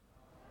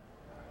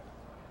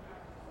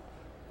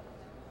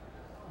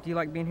Do you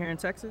like being here in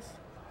Texas?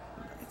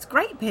 It's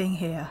great being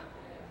here.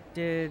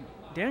 Did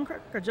Dan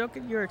crack a joke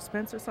at your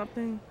expense or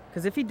something?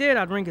 Because if he did,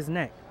 I'd wring his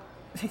neck.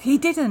 He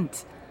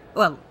didn't.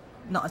 Well,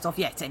 not as of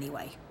yet,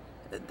 anyway.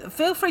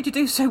 Feel free to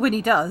do so when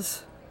he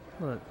does.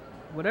 Look,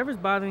 whatever's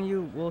bothering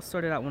you, we'll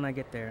sort it out when I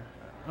get there.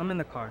 I'm in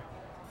the car.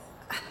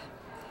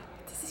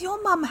 Does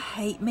your mum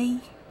hate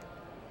me?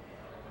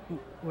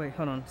 Wait,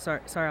 hold on.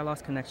 Sorry, I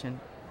lost connection.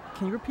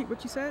 Can you repeat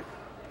what you said?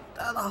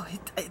 Oh,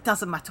 it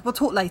doesn't matter. We'll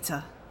talk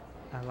later.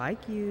 I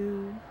like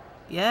you.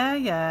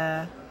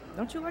 Yeah.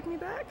 Don't you like me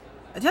back?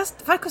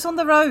 Just focus on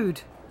the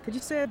road. Could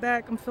you say it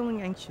back? I'm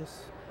feeling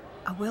anxious.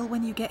 I will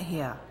when you get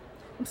here.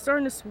 I'm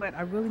starting to sweat.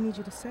 I really need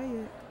you to say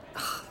it.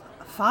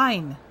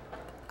 Fine.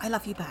 I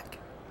love you back.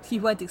 You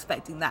weren't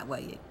expecting that, were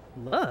you?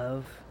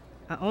 Love?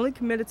 I only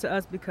committed to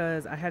us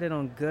because I had it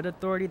on good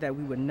authority that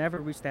we would never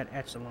reach that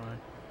echelon.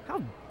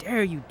 How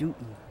dare you dupe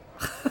me?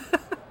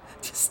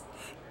 Just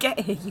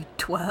get here, you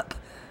twerp.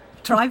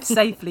 Drive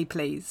safely,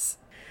 please.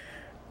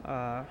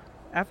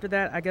 After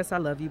that, I guess I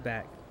love you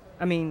back.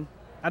 I mean,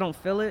 I don't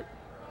feel it,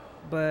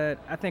 but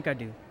I think I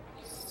do.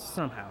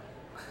 Somehow.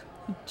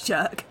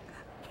 Jerk.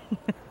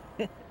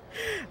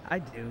 I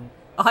do.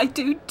 I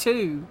do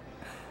too.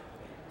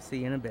 See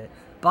you in a bit.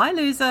 Bye,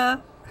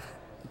 loser.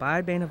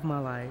 Bye, bane of my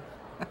life.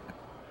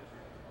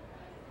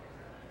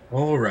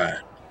 All right,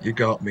 you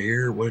got me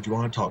here. What do you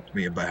want to talk to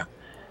me about?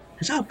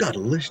 Because I've got a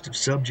list of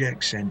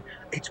subjects, and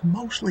it's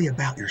mostly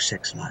about your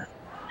sex life.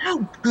 How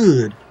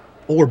good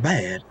or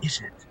bad is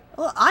it?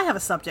 Well, I have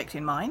a subject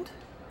in mind.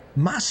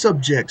 My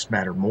subjects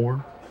matter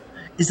more.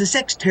 Is the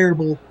sex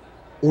terrible,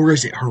 or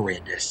is it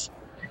horrendous?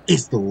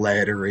 It's the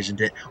latter,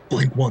 isn't it?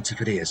 Blink once if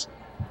it is.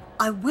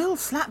 I will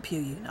slap you,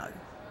 you know.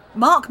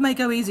 Marc may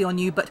go easy on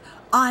you, but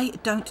I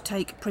don't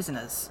take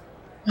prisoners.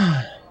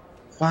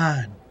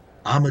 Fine.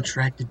 I'm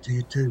attracted to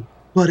you too.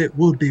 But it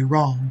would be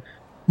wrong.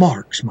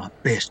 Marc's my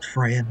best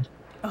friend.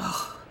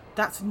 Oh,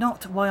 that's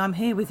not why I'm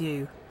here with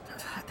you.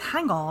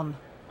 Hang on.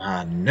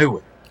 I knew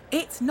it.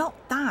 It's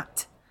not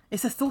that.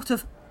 It's the thought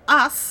of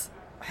us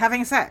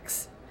having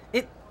sex.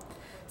 It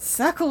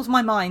circles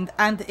my mind,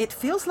 and it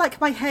feels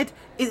like my head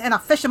is in a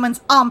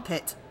fisherman's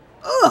armpit.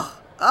 Ugh!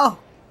 Oh,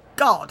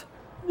 God.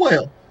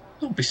 Well,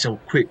 don't be so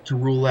quick to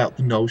rule out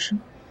the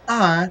notion.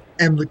 I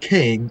am the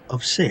king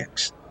of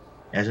sex.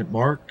 Hasn't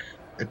Marc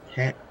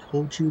Attack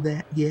told you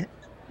that yet?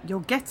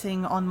 You're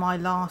getting on my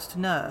last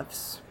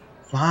nerves.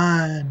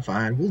 Fine,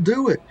 we'll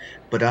do it.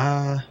 But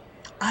I'd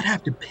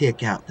have to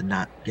pick out the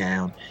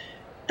nightgown.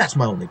 That's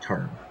my only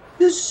term.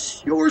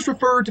 Does yours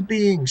refer to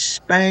being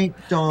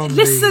spanked on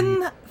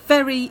Listen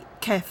very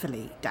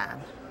carefully,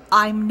 Dan.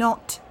 I'm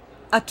not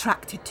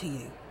attracted to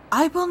you.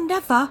 I will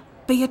never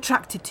be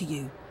attracted to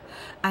you.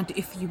 And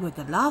if you were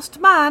the last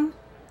man,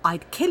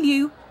 I'd kill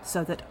you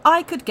so that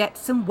I could get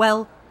some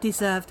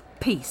well-deserved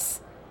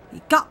peace.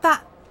 You got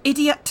that,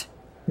 idiot?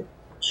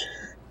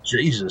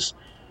 Jesus.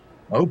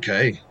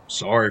 Okay,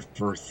 sorry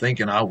for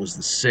thinking I was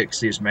the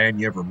sexiest man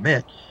you ever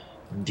met.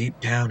 Deep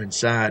down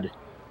inside,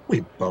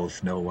 we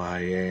both know I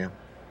am.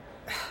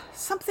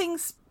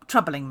 Something's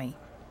troubling me.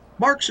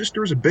 Marc's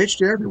sister's a bitch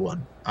to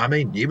everyone. I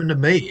mean, even to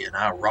me, and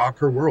I rock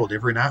her world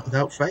every night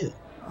without fail.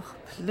 Oh,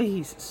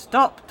 please,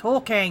 stop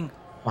talking.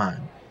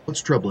 Fine.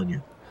 What's troubling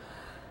you?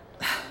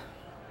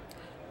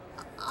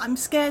 I'm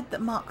scared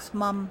that Marc's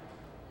mum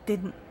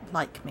didn't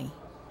like me.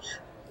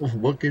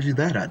 What gives you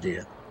that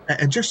idea?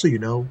 And just so you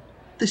know,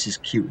 this is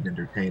cute and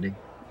entertaining.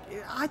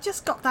 I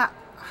just got that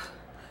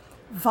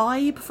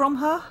vibe from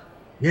her.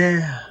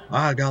 Yeah,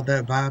 I got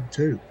that vibe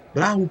too.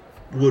 But I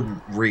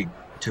wouldn't read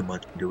too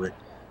much into it.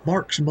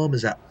 Marc's mom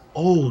is that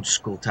old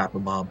school type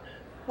of mom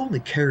who only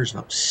cares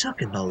about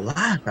sucking the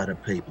life out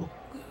of people.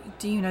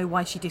 Do you know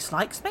why she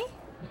dislikes me?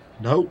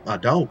 No, I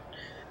don't.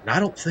 And I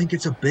don't think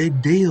it's a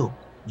big deal.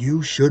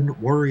 You shouldn't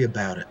worry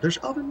about it. There's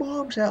other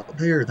moms out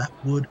there that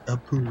would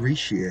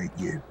appreciate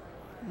you.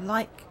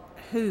 Like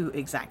who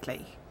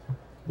exactly?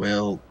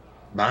 Well,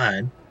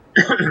 mine.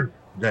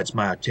 That's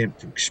my attempt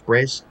to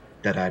express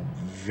that I'd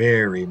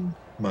very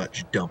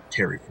much dump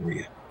Terry for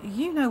you.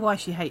 You know why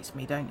she hates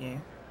me, don't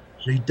you?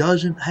 She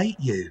doesn't hate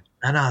you.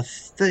 And I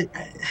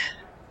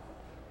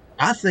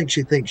think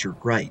she thinks you're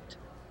great.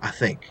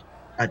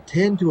 I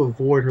tend to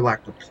avoid her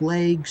like the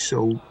plague,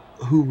 so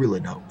who really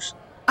knows?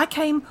 I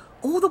came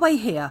all the way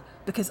here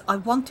because I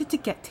wanted to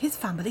get his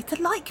family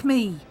to like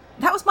me.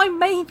 That was my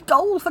main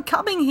goal for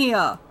coming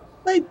here.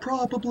 They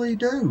probably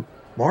do.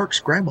 Marc's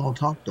grandma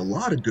talked a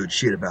lot of good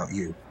shit about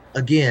you.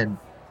 Again,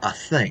 I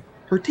think.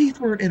 Her teeth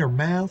weren't in her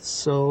mouth,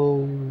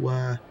 so,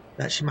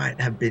 that she might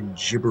have been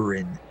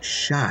gibbering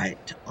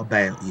shite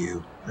about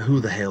you. Who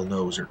the hell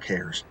knows or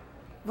cares?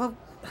 Well,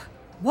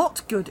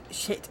 what good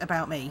shit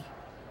about me?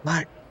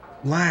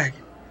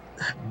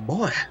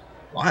 Boy,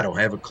 I don't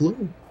have a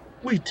clue.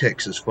 We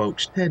Texas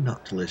folks tend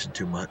not to listen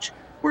too much.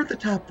 We're the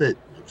type that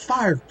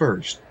fire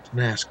first and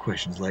ask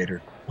questions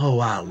later. Oh,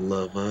 I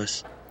love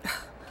us.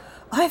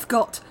 I've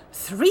got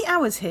 3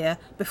 hours here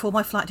before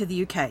my flight to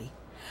the UK.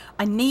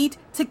 I need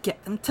to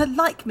get them to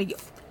like me,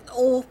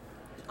 or...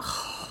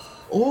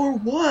 Or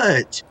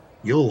what?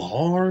 You'll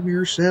harm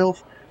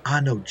yourself? I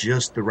know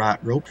just the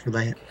right rope for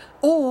that.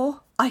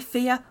 Or I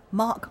fear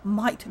Marc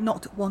might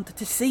not want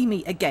to see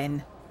me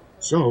again.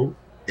 So,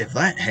 if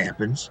that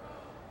happens,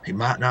 he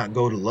might not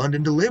go to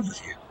London to live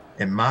with you,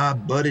 and my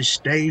buddy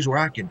stays where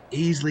I can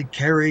easily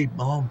carry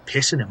on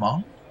pissing him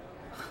off.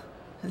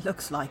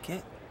 Looks like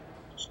it.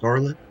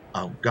 Scarlett,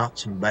 I've got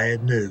some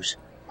bad news.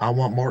 I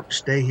want Mark to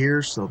stay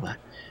here so that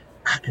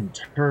I can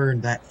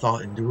turn that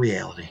thought into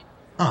reality.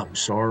 I'm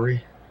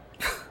sorry.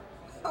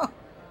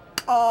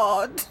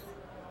 God.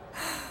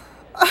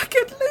 I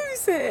could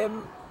lose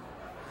him.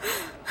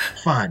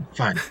 Fine.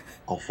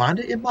 I'll find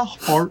it in my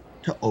heart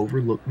to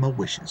overlook my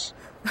wishes.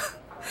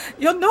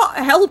 You're not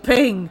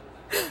helping.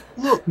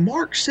 Look,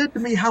 Mark said to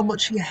me how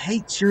much he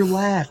hates your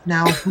laugh.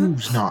 Now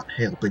who's not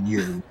helping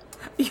you?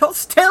 You're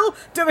still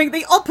doing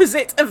the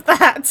opposite of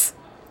that.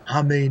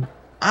 I mean,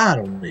 I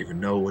don't even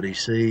know what he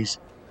sees.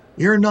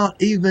 You're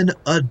not even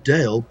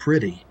Adele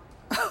pretty.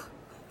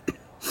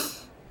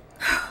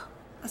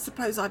 I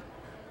suppose I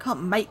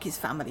can't make his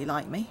family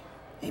like me.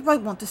 He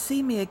won't want to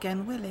see me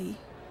again, will he?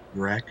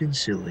 You're acting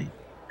silly,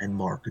 and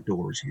Mark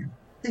adores you.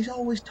 He's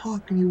always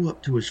talking you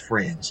up to his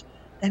friends.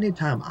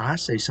 Anytime I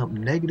say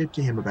something negative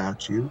to him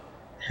about you,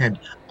 and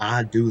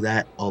I do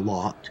that a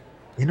lot,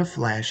 in a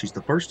flash he's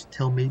the first to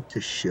tell me to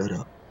shut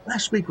up.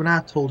 Last week when I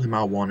told him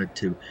I wanted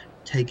to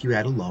take you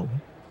out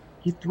alone,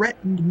 he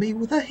threatened me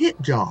with a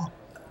hit job.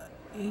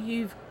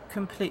 You've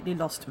completely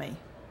lost me.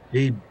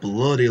 He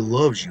bloody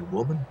loves you,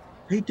 woman.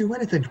 He'd do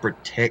anything to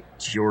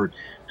protect your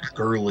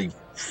girly,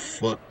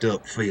 fucked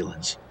up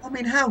feelings. I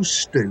mean, how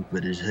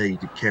stupid is he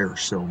to care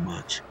so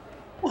much?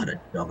 What a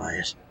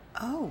dumbass.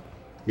 Oh.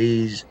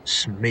 He's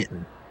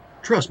smitten.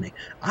 Trust me,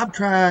 I've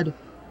tried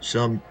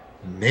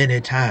many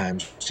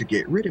times to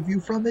get rid of you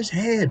from his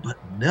head, but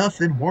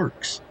nothing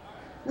works.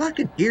 Like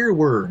an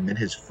earworm in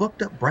his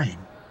fucked up brain.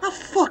 I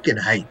fucking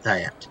hate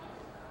that.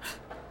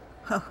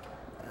 Oh,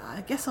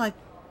 I guess I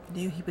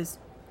knew he was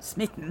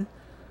smitten,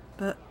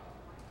 but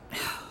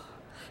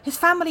his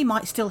family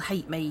might still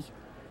hate me.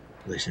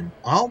 Listen,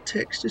 I'll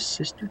text his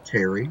sister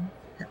Terry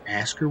and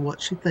ask her what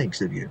she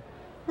thinks of you.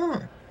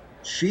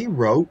 She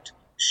wrote,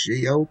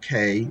 she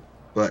okay,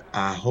 but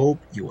I hope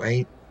you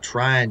ain't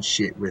trying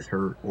shit with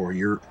her or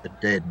you're a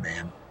dead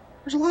man.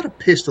 There's a lot of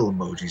pistol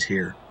emojis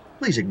here.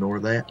 Please ignore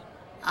that.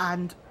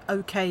 And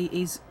okay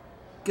is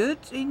good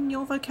in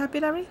your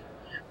vocabulary?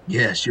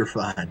 Yes, you're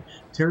fine.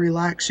 Terry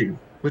likes you,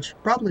 which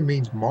probably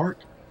means Mark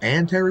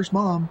and Terry's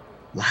mom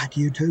like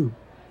you too.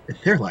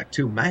 They're like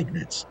two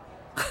magnets.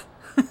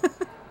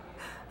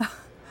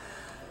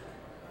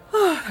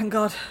 Oh, thank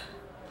God.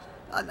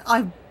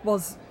 I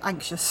was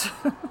anxious.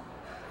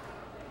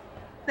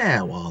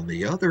 Now, on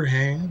the other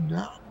hand,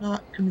 I'm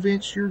not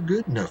convinced you're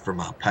good enough for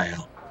my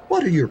pal.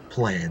 What are your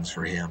plans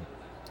for him?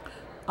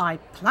 I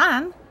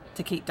plan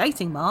to keep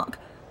dating Marc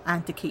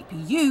and to keep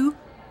you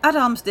at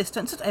arm's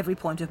distance at every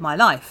point of my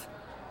life.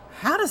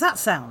 How does that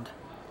sound?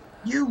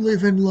 You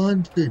live in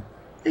London.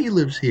 He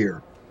lives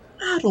here.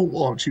 I don't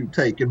want you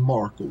taking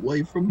Mark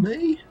away from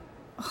me.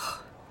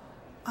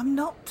 I'm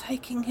not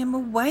taking him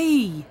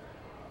away.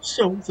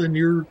 So then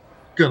you're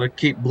gonna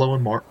keep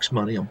blowing Mark's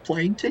money on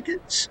plane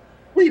tickets?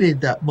 We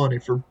need that money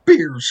for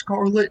beer,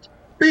 Scarlett.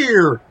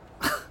 Beer!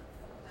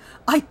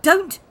 I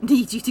don't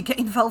need you to get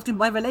involved in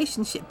my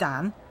relationship,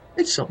 Dan.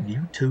 It's something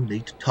you two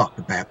need to talk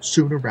about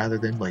sooner rather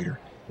than later,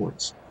 or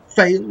it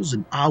fails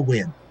and I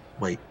win.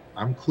 Wait,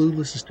 I'm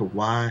clueless as to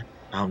why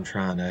I'm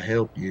trying to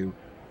help you.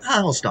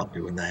 I'll stop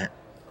doing that.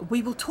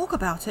 We will talk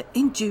about it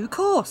in due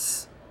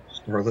course.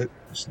 Scarlett,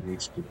 this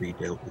needs to be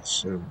dealt with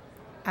soon.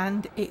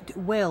 And it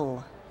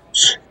will.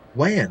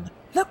 When?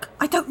 Look,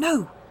 I don't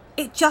know.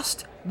 It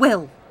just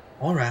will.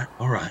 All right.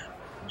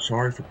 I'm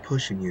sorry for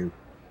pushing you,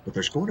 but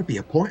there's going to be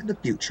a point in the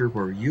future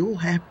where you'll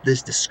have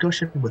this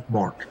discussion with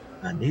Mark.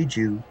 I need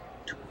you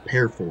to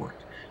prepare for it,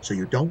 so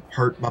you don't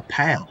hurt my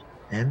pal.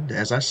 And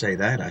as I say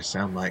that, I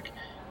sound like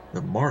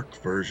the Mark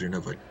version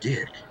of a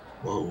dick.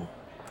 Whoa.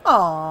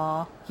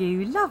 Aw,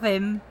 you love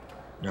him.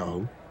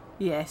 No.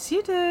 Yes,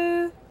 you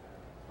do.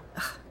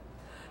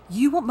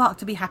 You want Mark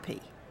to be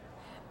happy,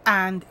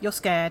 and you're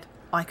scared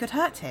I could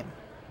hurt him.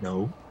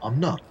 No, I'm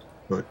not.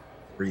 But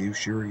are you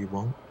sure you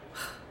won't?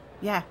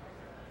 Yeah,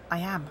 I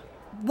am.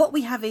 What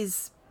we have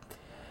is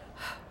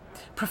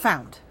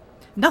profound.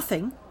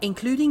 Nothing,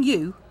 including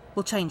you,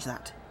 will change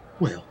that.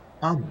 Well,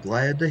 I'm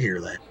glad to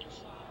hear that.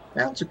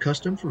 Now it's a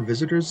custom for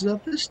visitors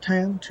of this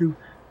town to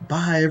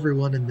buy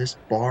everyone in this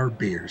bar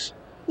beers.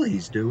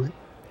 Please do it.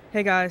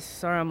 Hey guys,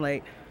 sorry I'm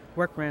late.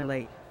 Work ran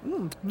late.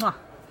 Mwah.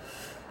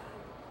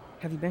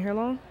 Have you been here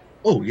long?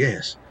 Oh,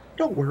 yes.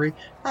 Don't worry,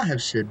 I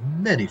have said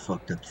many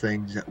fucked up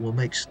things that will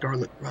make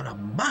Scarlett run a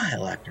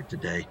mile after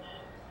today.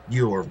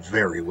 You're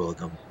very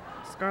welcome.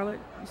 Scarlett,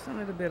 you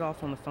sounded a bit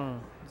off on the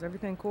phone. Is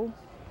everything cool?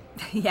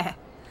 Yeah,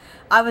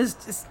 I was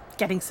just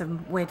getting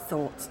some weird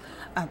thoughts,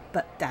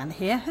 but Dan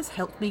here has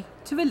helped me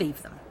to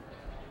relieve them.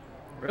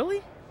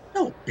 Really?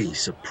 Don't be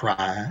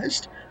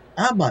surprised.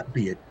 I might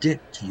be a dick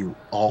to you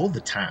all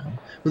the time,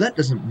 but that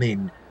doesn't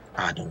mean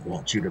I don't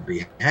want you to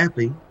be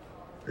happy.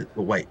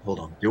 Wait, hold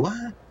on. Do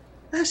I?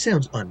 That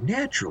sounds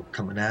unnatural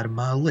coming out of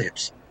my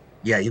lips.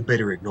 Yeah, you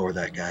better ignore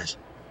that, guys.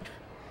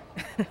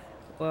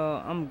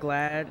 Well, I'm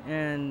glad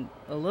and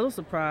a little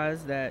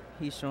surprised that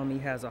he's shown me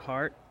he has a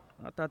heart.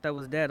 I thought that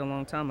was dead a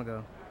long time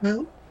ago.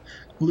 Well,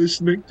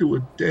 listening to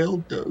Adele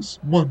does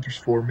wonders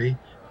for me.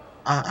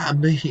 I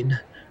mean,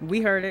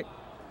 We heard it.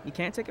 You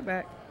can't take it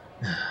back.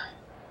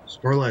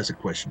 Scarlett has a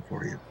question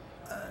for you.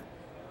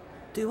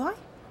 Do I?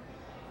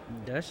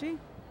 Does she?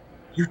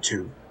 You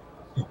two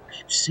don't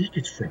keep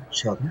secrets from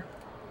each other.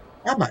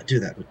 I might do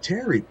that with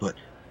Terry, but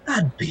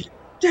I'd be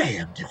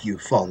damned if you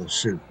follow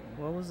suit.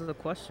 What was the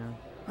question?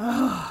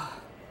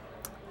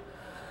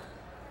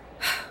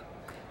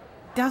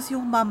 Does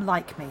your mum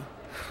like me?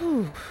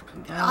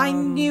 I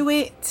knew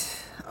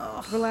it.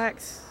 Oh.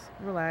 Relax,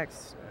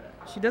 relax.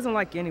 She doesn't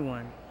like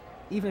anyone,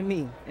 even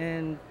me,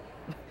 and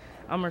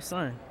I'm her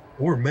son.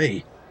 Or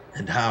me.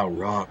 And I'll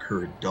rock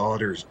her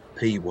daughter's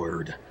P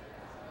word.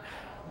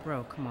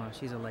 Bro, come on,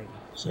 she's a lady.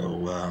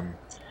 So,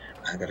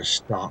 I gotta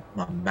stop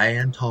my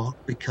man talk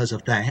because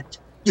of that.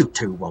 You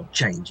two won't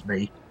change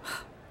me.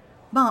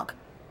 Marc,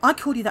 I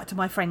called you that to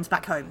my friends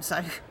back home,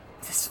 so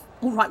it's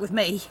all right with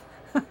me.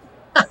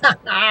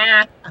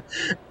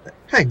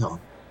 Hang on.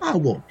 I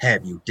won't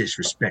have you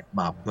disrespect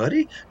my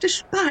buddy,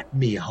 despite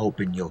me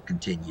hoping you'll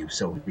continue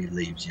so he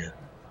leaves you.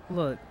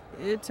 Look,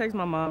 it takes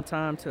my mom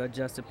time to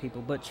adjust to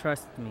people, but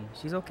trust me,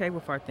 she's okay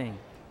with our thing.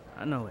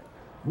 I know it.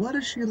 What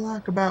does she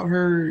like about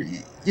her,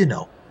 you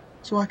know,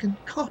 so I can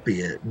copy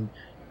it and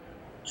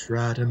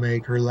try to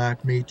make her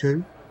like me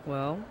too?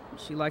 Well,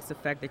 she likes the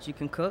fact that you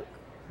can cook.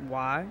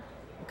 Why?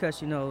 Because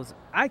she knows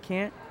I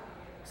can't.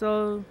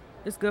 So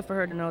it's good for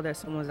her to know that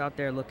someone's out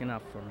there looking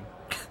out for me.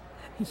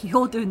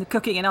 You're doing the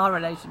cooking in our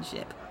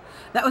relationship.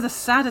 That was a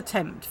sad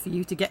attempt for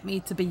you to get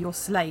me to be your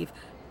slave,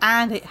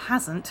 and it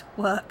hasn't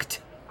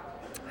worked.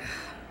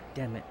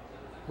 Damn it.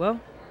 Well,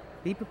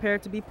 be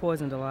prepared to be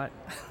poisoned a lot.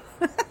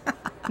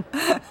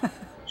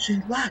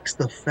 She likes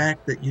the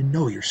fact that you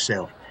know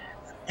yourself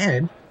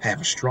and have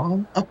a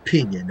strong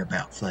opinion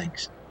about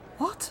things.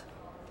 What?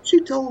 She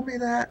told me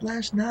that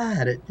last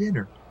night at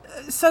dinner.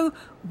 So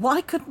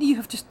why couldn't you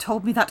have just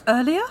told me that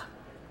earlier?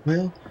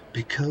 Well,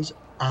 because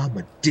I'm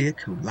a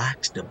dick who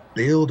likes to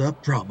build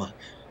up drama.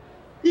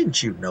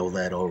 Didn't you know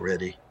that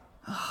already?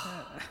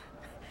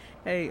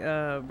 Hey,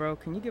 bro,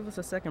 can you give us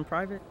a second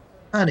private?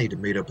 I need to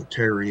meet up with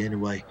Terry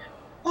anyway.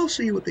 I'll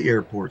see you at the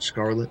airport,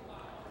 Scarlett.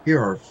 Here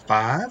are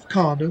 5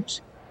 condoms.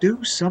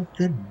 Do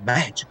something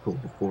magical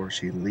before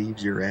she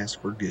leaves your ass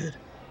for good.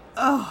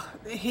 Oh,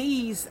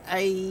 he's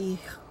a...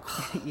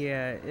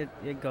 Yeah,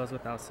 it goes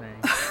without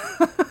saying.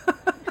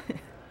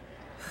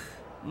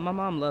 My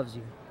mom loves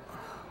you.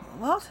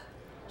 What?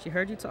 She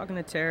heard you talking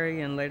to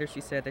Terry, and later she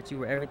said that you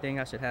were everything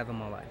I should have in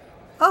my life.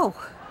 Oh,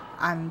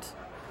 and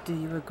do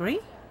you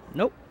agree?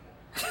 Nope.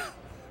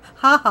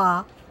 Ha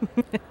ha.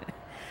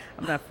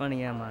 I'm not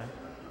funny, am I?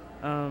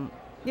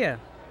 Yeah,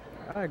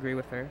 I agree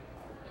with her.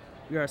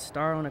 You're a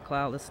star on a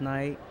cloudless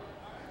night,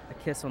 a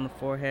kiss on the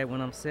forehead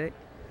when I'm sick,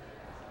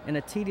 and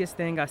a tedious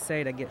thing I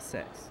say to get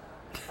sex.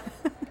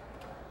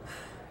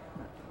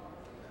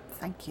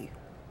 Thank you.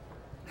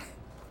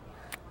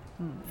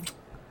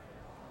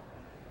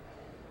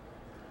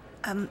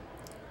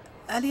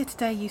 Earlier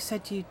today you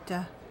said you'd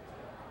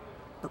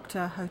booked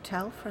a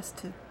hotel for us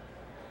to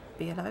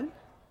be alone?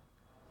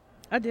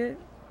 I did.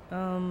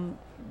 Do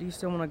you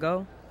still want to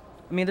go?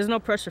 I mean, there's no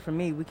pressure for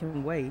me. We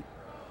can wait.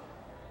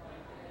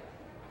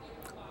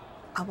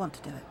 I want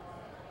to do it.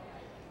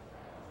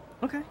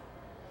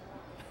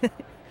 Okay.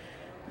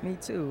 Me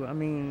too. I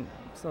mean,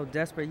 I'm so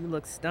desperate. You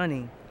look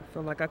stunning. I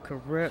feel like I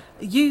could rip.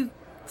 You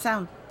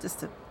sound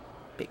just a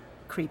bit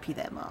creepy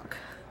there, Marc.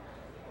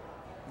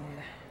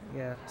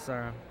 Yeah.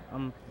 Sorry.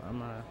 I'm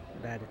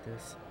bad at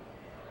this.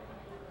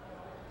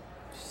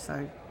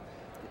 So,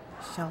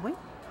 shall we?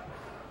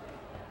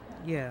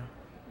 Yeah.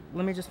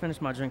 Let me just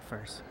finish my drink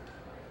first.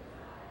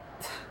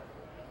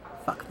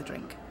 Fuck the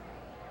drink.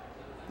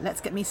 Let's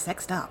get me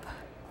sexed up.